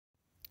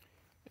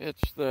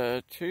It's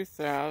the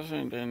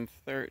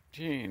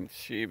 2013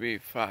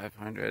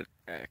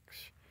 CB500X.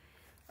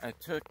 I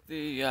took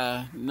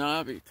the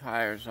knobby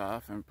tires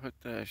off and put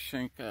the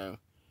Shinko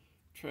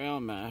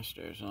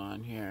Trailmasters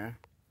on here.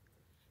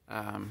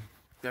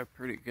 They're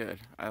pretty good.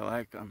 I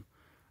like them.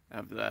 I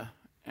have the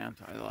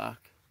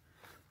anti-lock.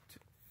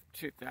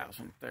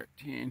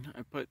 2013.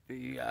 I put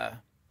the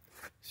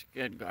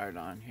skid guard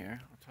on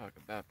here. I'll talk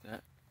about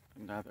that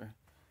another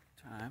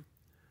time.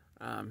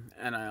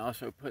 And I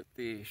also put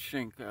the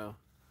Shinko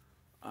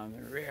on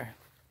the rear.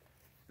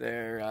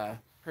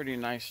 They're pretty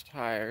nice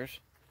tires.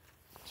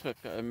 Took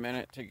a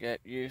minute to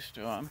get used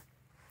to them.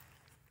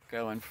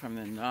 Going from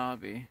the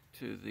knobby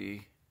to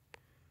the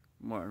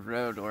more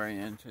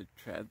road-oriented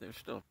tread, they're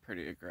still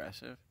pretty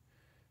aggressive.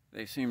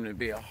 They seem to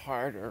be a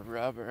harder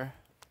rubber.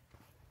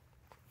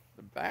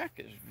 The back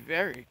is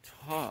very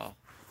tall.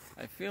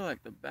 I feel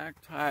like the back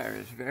tire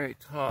is very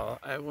tall.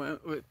 I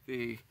went with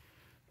the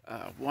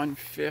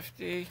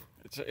 150.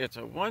 It's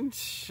a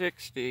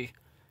 160.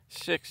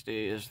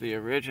 60 is the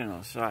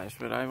original size,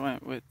 but I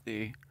went with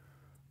the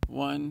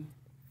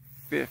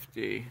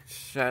 150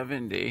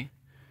 70.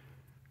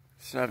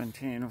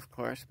 17, of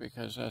course,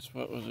 because that's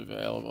what was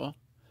available.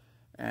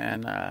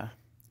 And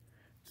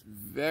it's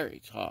very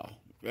tall,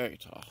 very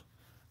tall.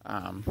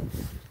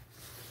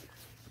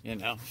 You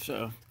know,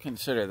 so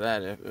consider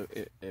that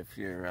if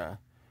you're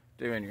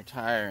doing your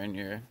tire and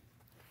your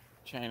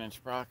chain and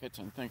sprockets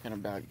and thinking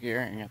about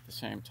gearing at the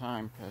same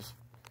time, because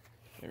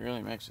it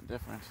really makes a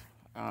difference.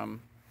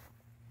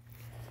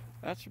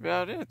 That's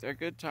about it. They're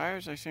good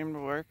tires. They seem to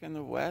work in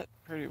the wet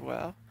pretty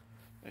well.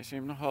 They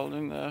seem to hold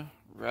in the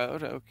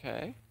road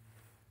okay.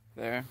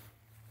 They're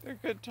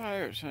good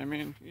tires. I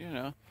mean, you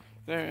know,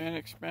 they're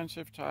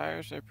inexpensive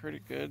tires. They're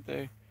pretty good.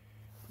 They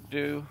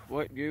do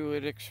what you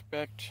would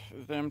expect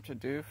them to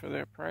do for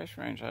their price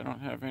range. I don't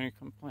have any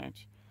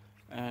complaints.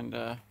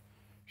 And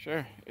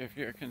sure, if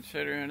you're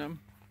considering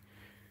them,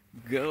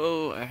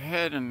 go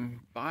ahead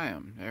and buy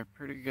them. They're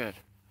pretty good.